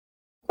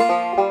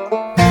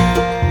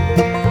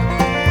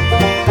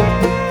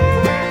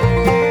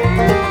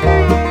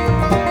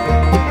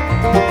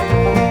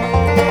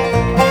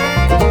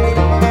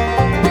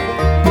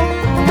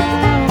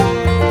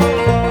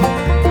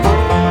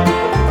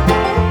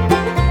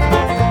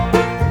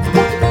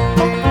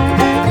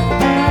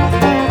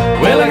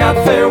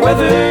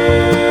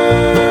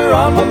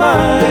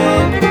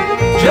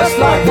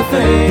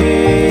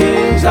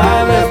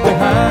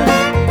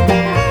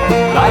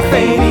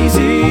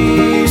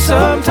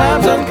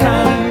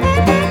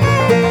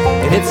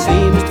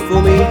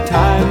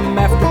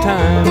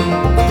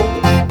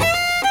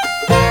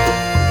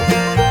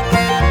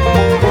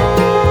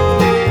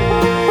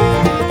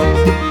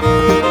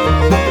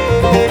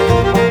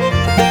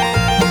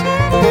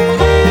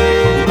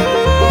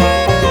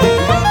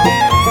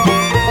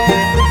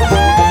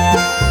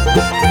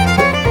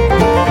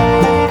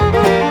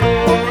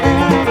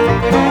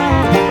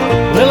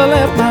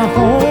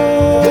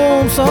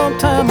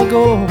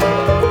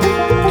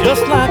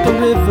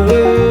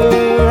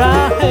wherever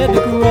I had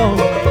to grow.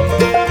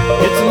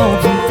 It's a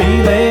lonesome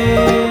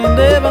feeling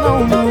living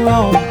on the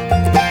road.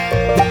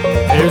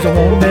 There's a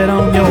warm bed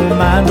on your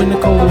mind when the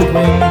cold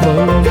wind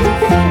blows.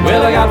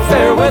 Well, I got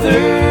fair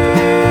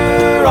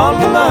weather on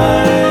my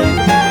mind,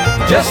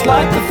 just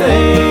like the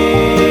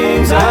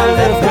things I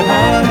left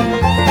behind.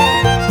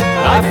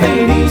 Life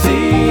ain't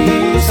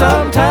easy,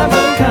 sometimes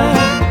unkind,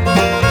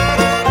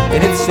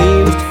 and it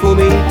seems to fool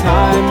me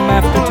time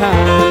after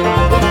time.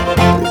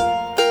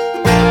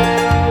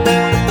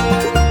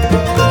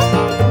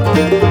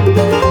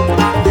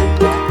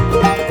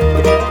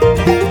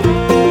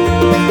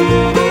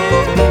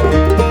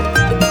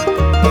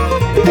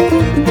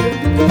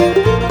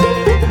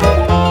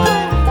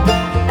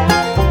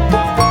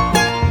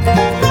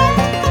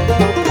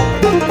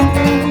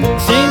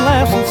 Seen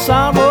laughs and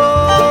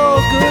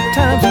sorrows, good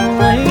times and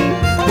rain.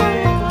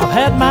 I've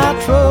had my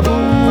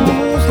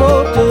troubles,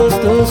 Lord,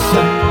 just the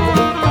same.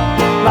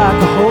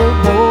 Like a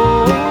hobo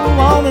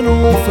on an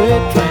old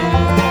freight train,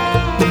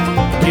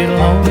 get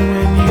lonely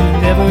when you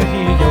never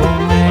hear your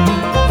name.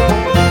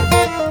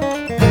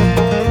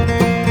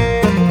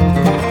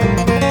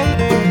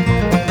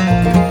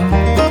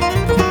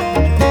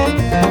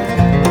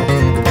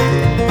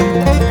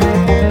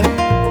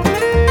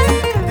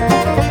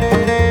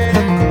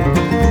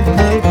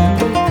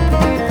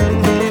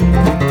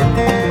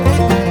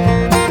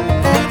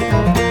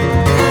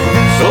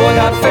 So I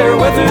got fair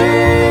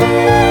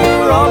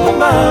weather on my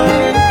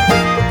mind,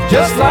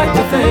 just like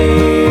the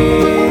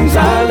things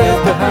I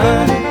left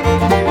behind.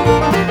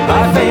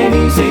 Life ain't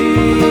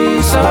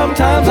easy,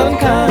 sometimes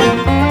unkind,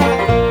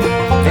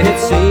 and it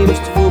seems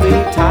to fool me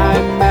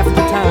time after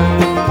time.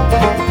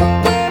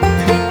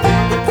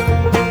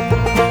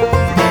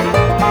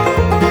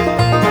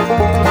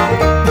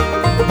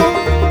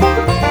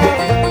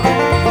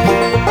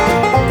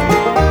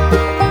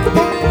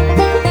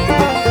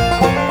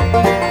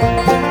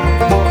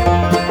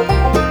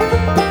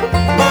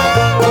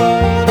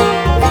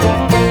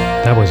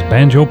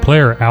 Banjo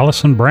player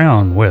Alison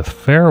Brown with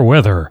Fair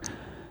Weather.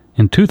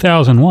 In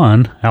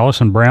 2001,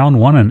 Alison Brown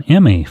won an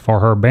Emmy for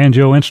her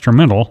banjo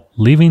instrumental,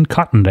 Leaving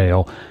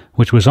Cottondale,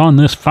 which was on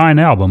this fine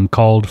album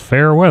called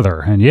Fair Weather.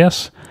 And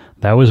yes,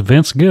 that was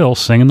Vince Gill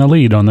singing the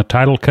lead on the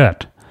title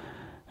cut.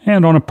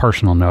 And on a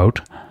personal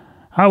note,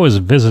 I was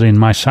visiting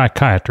my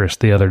psychiatrist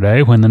the other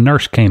day when the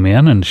nurse came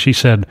in and she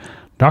said,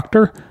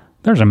 "Doctor,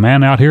 there's a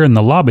man out here in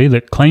the lobby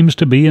that claims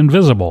to be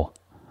invisible."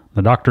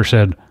 The doctor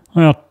said,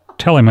 "Well,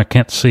 tell him I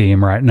can't see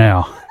him right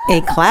now."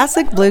 A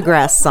classic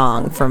bluegrass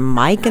song from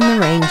Mike and the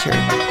Ranger.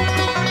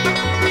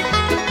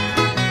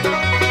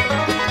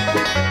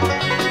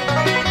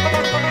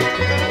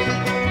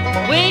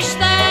 Wish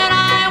that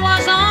I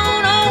was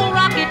on old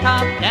Rocky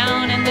Top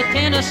down in the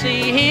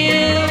Tennessee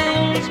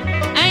hills.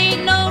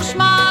 Ain't no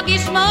smoggy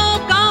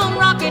smoke on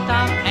Rocky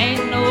Top,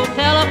 ain't no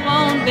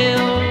telephone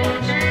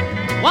bills.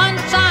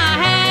 Once I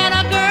had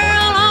a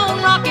girl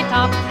on Rocky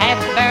Top, half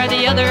bear,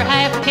 the other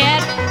half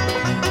cat.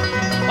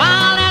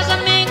 Wild as a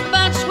mink,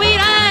 but sweet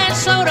as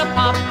soda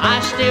pop, I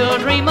still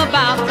dream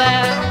about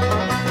that.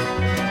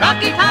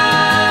 Rocky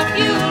Top,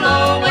 you'll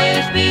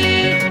always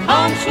be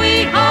home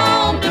sweet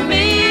home to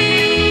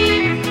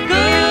me.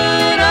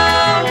 Good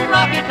old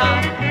Rocky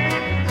Top,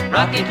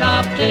 Rocky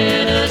Top,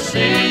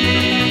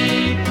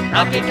 Tennessee.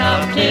 Rocky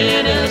Top,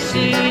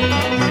 Tennessee.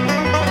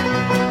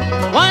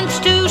 Once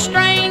two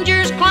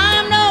strangers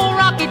climbed old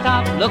Rocky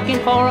Top, looking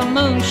for a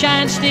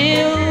moonshine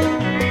still.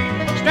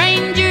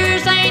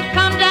 Strangers ain't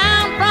come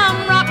down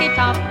from Rocky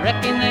Top,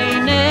 reckon they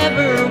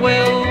never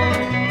will.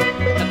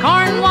 The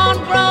corn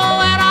won't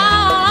grow at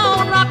all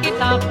on Rocky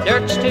Top,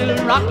 dirt's too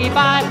rocky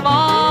by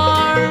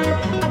far.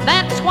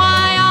 That's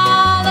why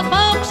all the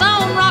folks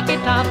on Rocky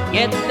Top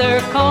get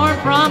their corn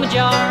from a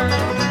jar.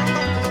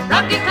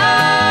 Rocky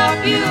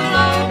Top, you'll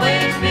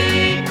always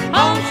be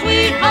home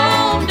sweet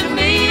home to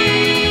me.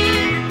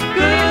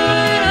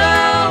 Good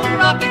old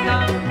Rocky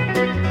Top,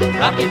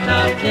 Rocky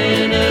Top,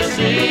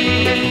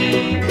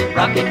 Tennessee.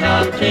 Rocky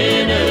Top,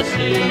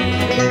 Tennessee.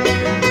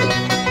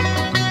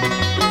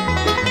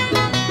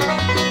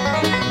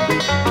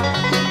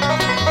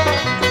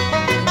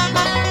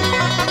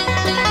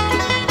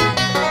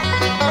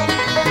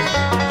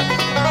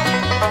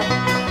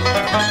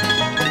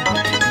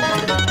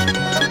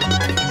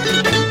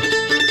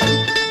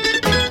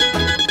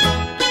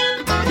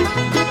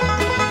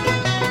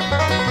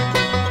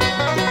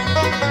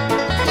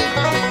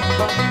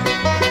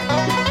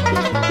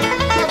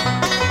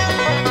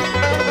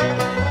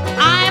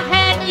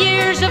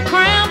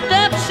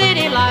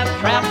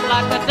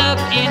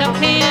 In a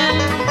pen.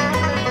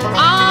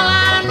 All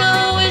I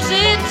know is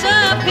it's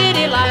a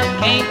pity life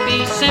can't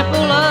be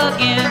simple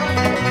again.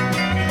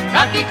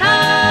 Rocky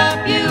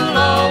Top, you'll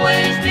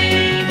always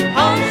be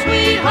home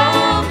sweet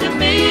home to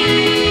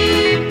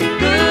me.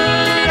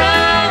 Good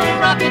old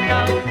Rocky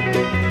Top,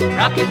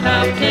 Rocky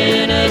Top,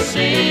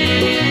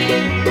 Tennessee.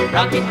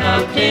 Rocky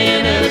Top,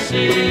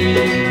 Tennessee.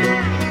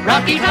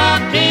 Rocky Top,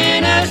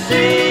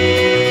 Tennessee.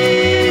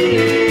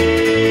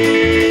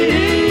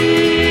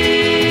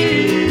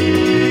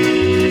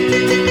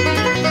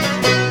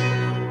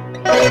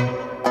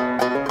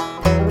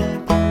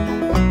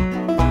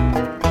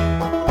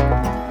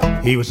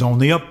 He was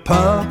only a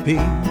puppy,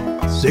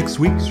 6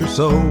 weeks or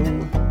so.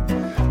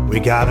 We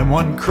got him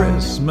one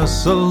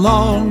Christmas a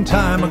long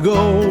time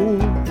ago.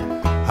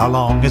 How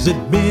long has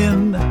it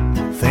been?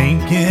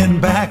 Thinking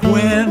back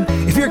when,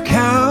 if you're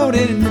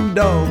counting in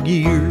dog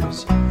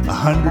years,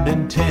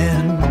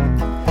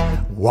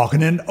 110.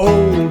 Walking an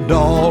old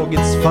dog,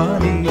 it's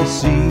funny to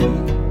see.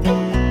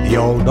 The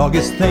old dog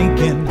is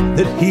thinking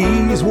that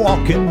he's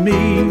walking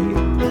me.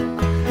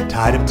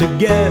 Tied up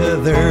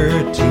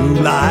together, two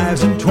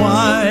lives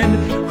entwined.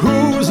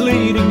 Who's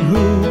leading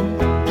who?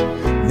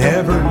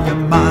 Never you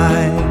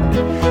mind.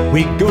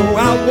 We go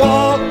out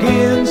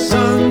walking,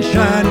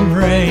 sunshine and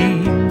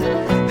rain,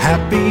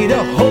 happy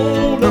to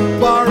hold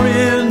up our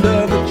end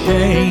of the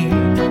chain.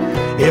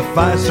 If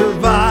I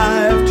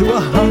survive to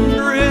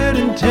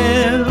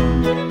 110,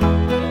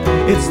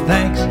 it's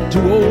thanks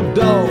to old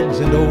dogs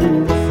and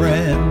old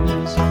friends.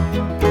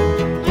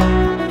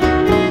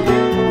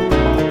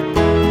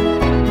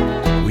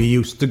 We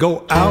used to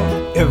go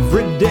out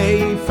every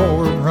day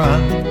for a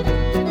run.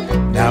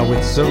 Now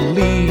it's a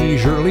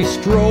leisurely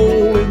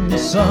stroll in the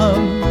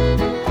sun.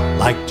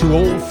 Like two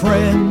old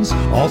friends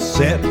all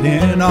set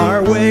in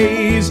our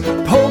ways,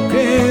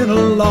 poking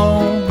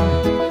along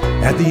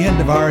at the end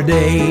of our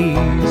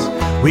days.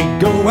 We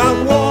go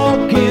out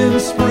walking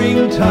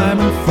springtime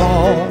and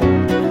fall,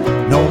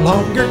 no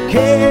longer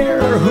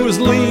care who's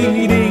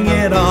leading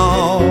it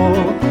all.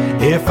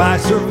 If I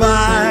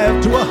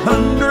survive to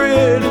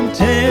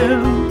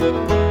 110,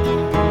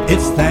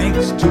 it's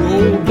thanks to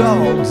old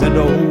dogs and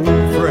old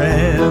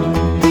friends.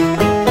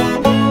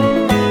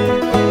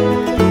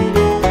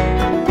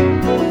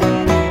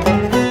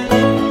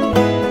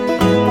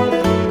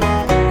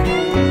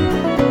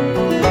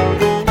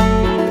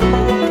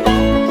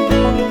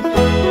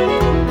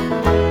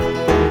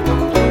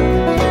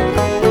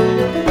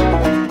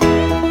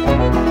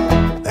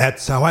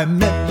 That's how I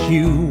met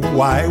you,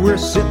 why we're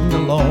sitting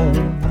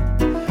alone,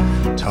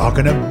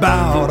 talking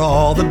about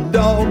all the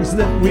dogs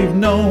that we've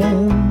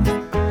known.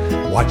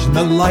 Watching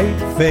the light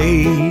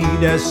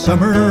fade as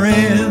summer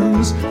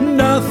ends,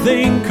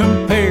 nothing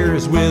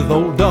compares with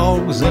old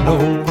dogs and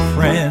old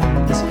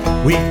friends.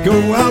 We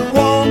go out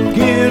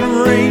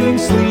walking, rain,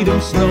 sleet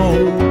and snow,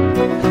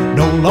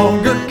 no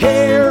longer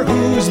care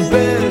who's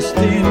best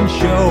in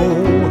show.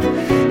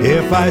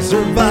 If I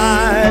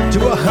survive to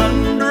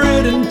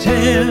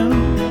 110,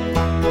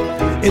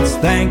 it's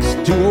thanks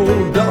to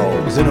old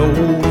dogs and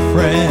old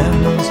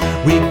friends.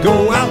 We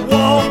go out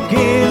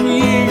walking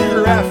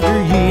year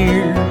after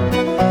year,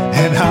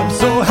 and I'm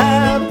so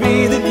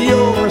happy that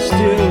you're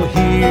still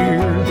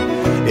here.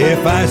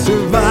 If I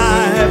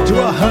survive to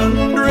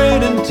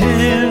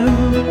 110,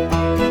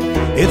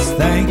 it's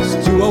thanks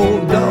to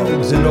old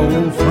dogs and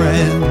old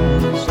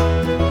friends.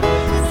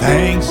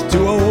 Thanks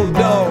to old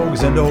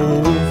dogs and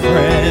old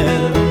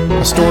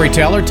friends.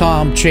 Storyteller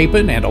Tom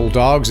Chapin and Old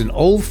Dogs and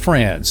Old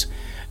Friends.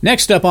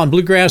 Next up on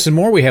Bluegrass and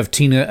More, we have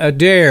Tina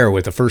Adair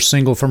with the first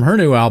single from her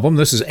new album.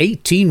 This is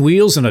 18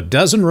 Wheels and a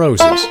Dozen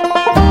Roses.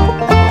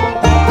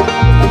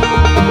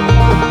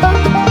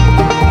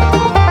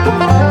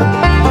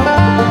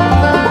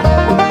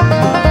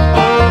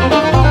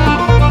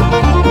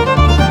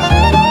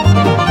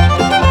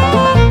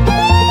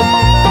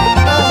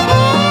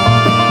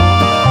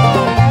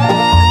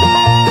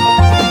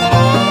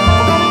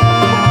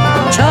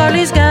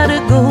 Charlie's gotta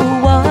go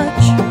watch.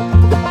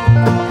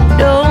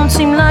 Don't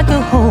seem like a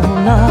whole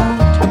lot.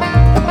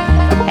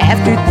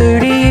 After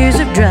 30 years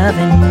of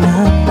driving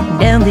up and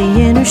down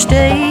the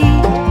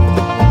interstate,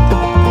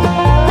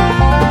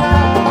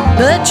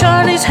 but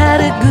Charlie's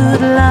had a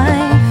good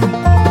life.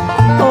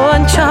 Oh,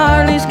 and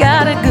Charlie's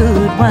got a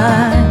good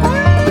wife.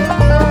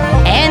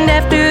 And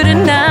after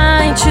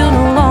tonight, she'll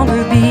no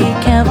longer be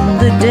counting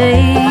the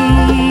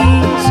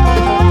days.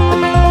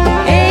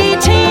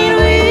 18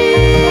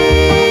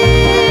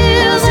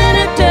 wheels and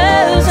a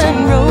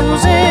dozen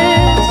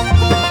roses,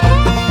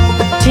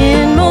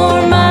 10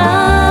 more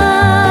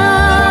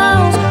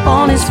miles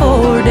on his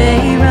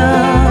 4-day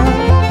run,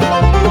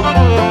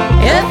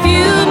 a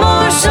few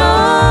more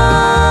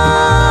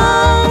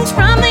songs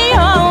from the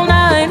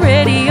all-night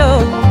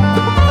radio.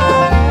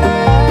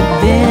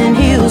 Then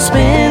he'll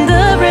spend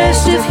the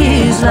rest of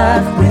his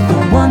life with the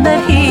one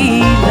that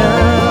he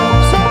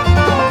loves.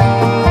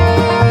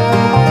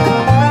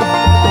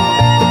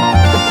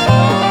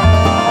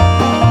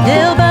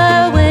 They'll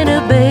buy a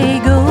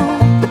Winnebago,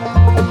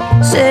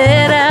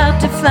 set out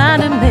to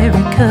find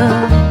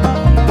America,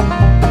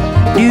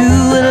 do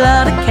a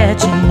lot of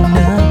catching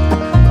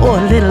up, or a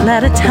little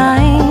at a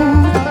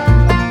time,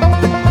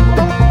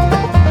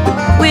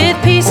 with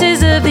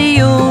pieces of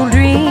the old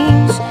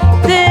dreams.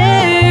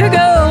 There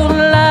go a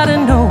lot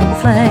of no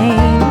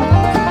flame,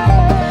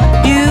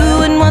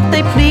 doing what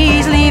they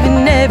please,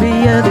 leaving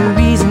every other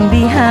reason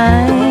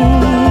behind.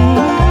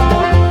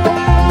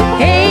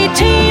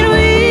 18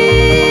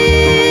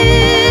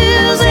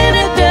 wheels and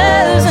a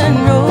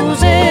dozen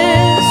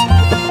roses,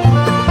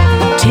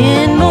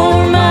 10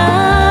 more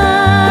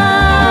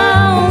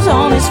miles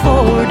on his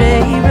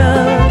 4-day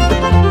run,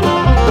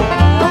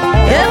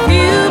 a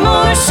few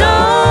more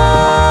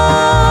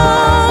songs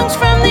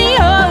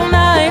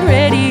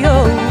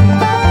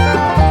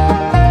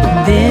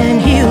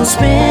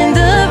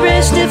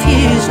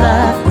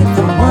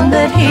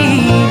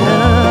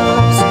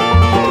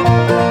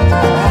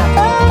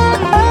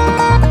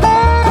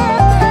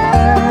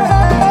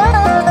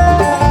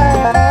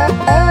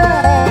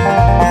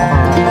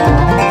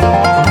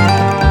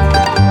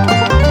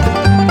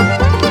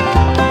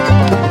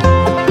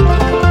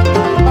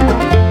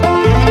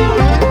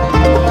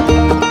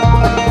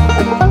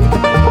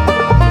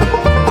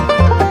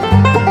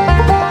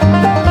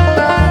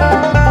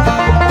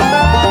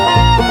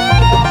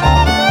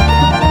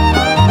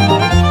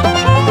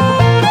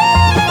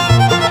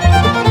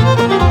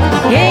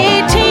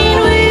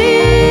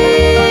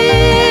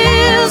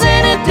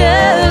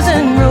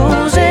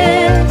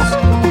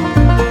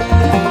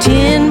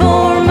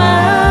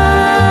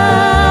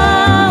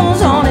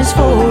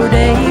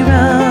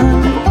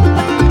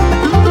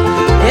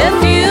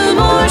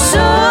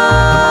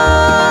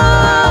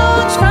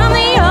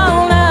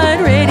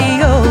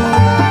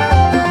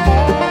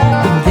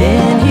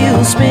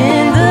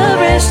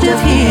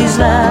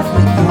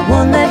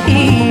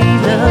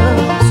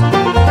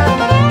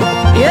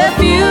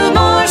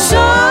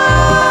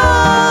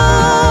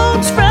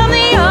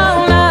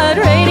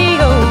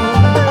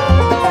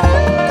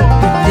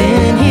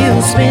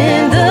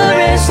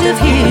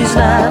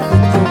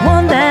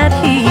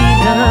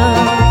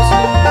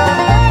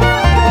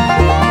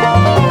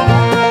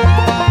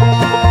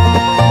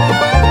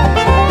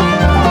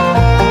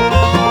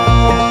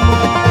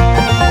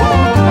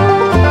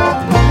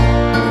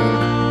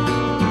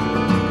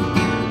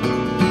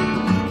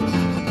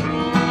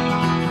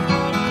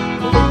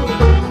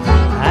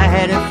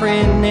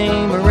friend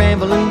named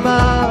Ramblin'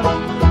 Bob,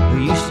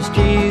 who used to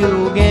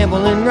steal,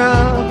 gamble, and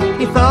rob.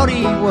 He thought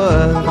he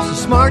was the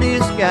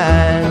smartest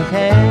guy in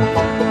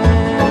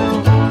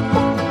town.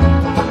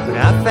 But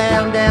I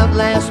found out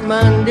last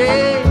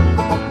Monday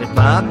that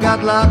Bob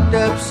got locked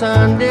up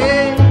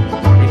Sunday.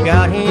 They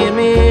got him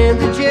in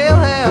the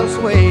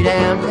jailhouse way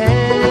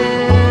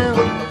downtown.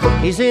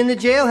 He's in the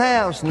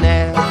jailhouse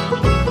now.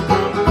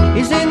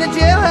 He's in the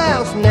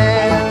jailhouse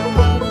now.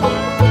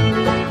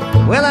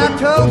 Well, I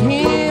told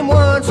him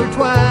once or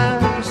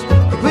twice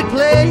to quit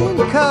playing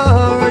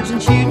cards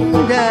and shooting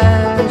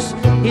dice.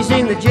 He's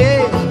in the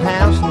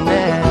jailhouse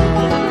now.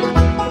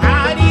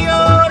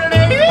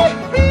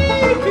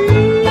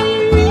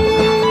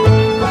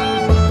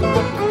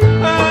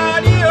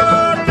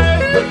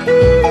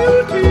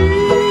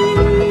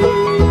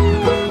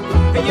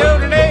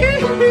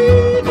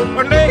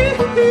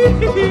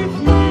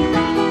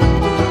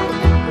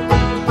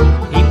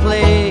 He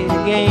played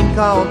a game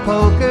called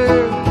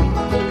poker,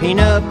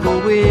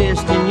 pinochle,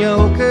 whist, and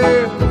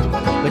euchre,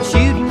 but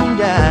shooting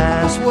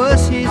dice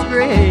was his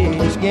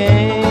greatest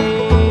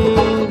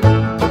game.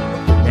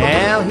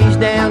 Now he's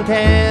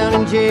downtown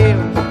in jail,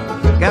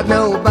 got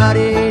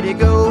nobody to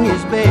go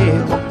his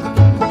bail.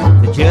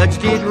 The judge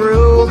did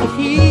rule, but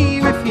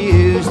he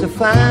refused to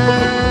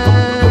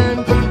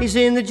fine. He's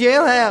in the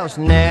jailhouse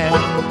now.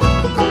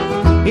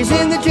 He's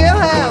in the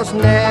jailhouse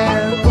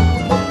now.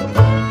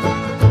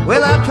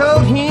 Well, I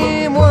told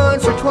him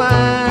once or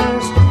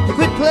twice to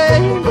quit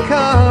playing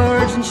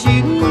cards and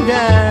shooting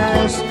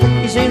dice.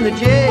 He's in the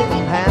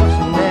jailhouse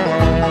now.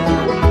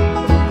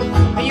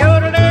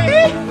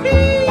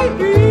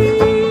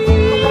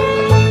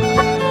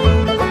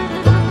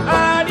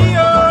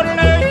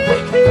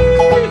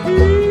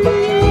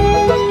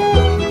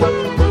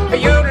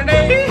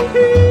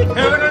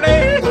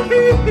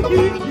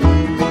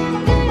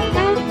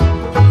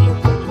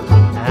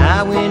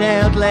 I went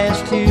out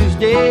last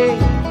Tuesday,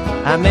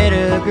 I met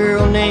a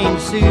girl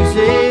named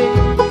Susie.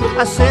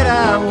 I said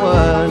I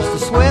was the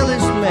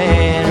swellest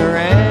man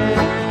around.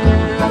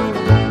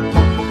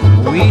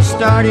 We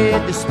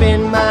started to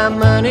spend my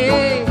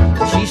money,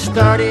 she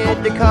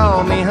started to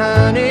call me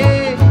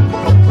honey.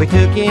 We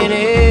took in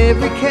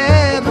every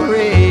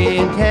cabaret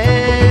in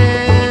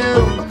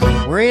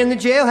town. We're in the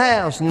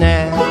jailhouse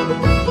now.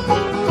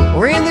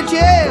 We're in the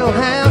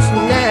jailhouse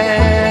now.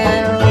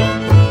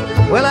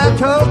 Well, I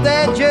told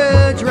that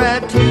judge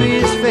right to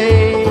his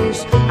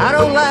face, I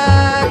don't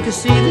like to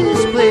see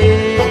this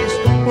place.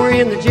 We're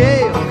in the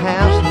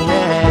jailhouse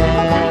now.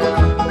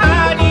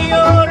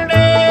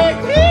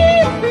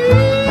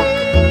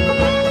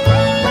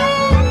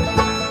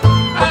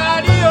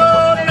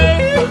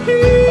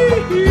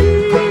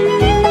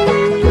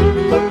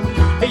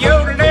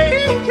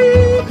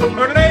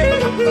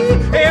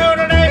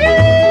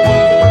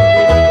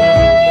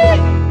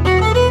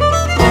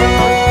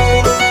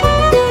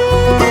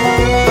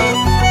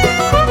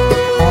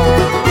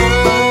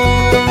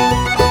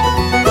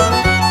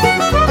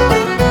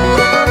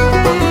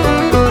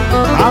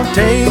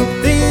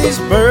 Take these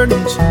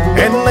burdens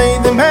and lay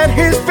them at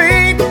his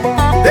feet.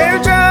 They're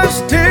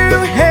just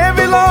too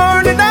heavy,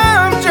 Lord, and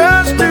I'm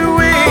just too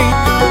weak.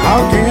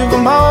 I'll give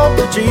them all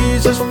to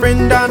Jesus,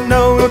 friend, I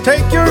know he'll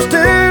take yours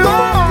too.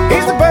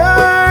 He's the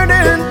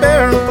burden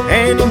bearer,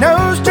 and he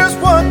knows just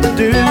what to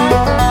do.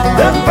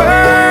 The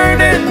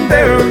burden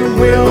bearer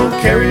will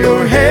carry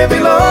your heavy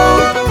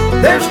load.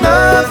 There's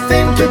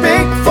nothing too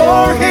big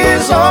for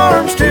his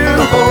arms to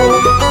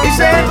hold. He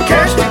said,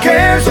 cast your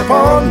cares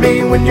upon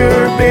me when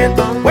you're bent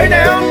way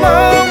down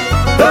low.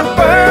 The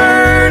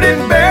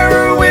burden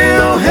bearer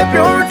will help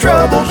your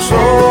troubled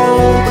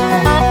soul.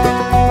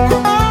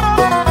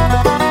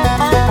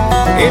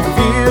 If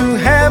you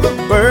have a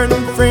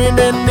burden, friend,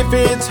 and if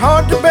it's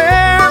hard to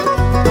bear,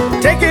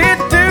 take it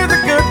to the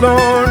good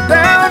Lord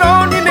down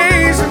on your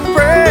knees in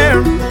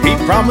prayer. He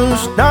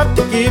promised not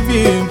to give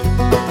you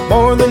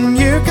more than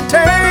you can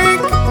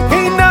take.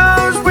 He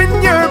knows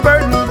when you're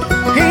burdened,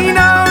 he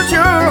knows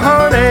your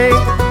heartache.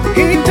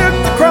 He took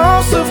the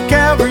cross of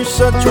Calvary,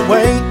 such a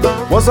weight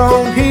was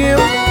on him.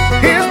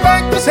 His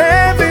back was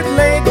heavy,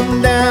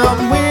 laden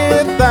down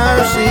with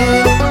our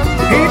sin.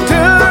 He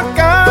took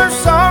our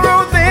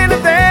sorrow, then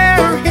and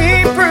there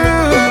he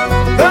proved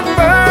the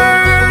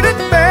burden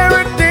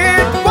bearer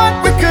did what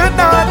we could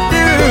not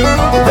do.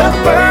 The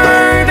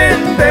burden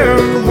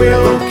bearer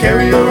will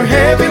carry your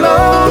heavy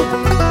load.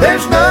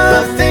 There's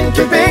nothing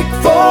too big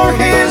for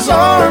his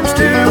arms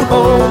to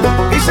hold.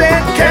 He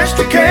said, cast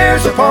your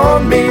cares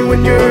upon me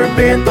when you're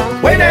bent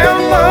way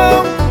down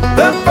low.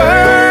 The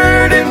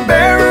burden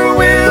bearer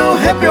will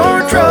help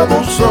your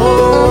troubled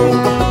soul.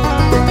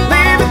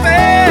 Leave it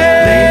there,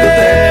 leave it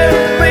there,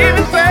 leave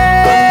it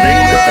there,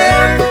 leave it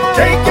there.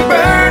 Take your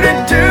burden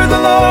to the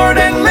Lord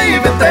and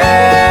leave it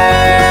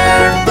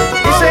there.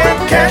 He said,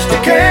 cast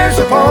your cares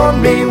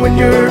upon me when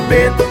you're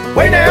bent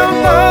way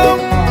down low.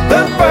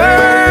 The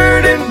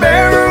burden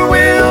bearer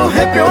will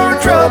help your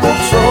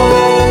troubled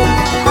soul.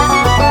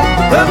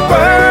 The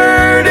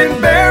burden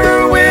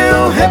bearer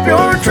will help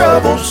your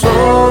troubled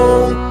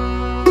soul.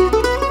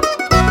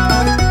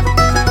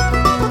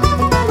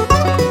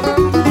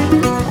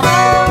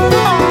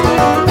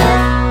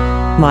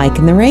 Mike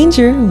and the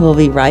Ranger will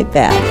be right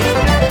back.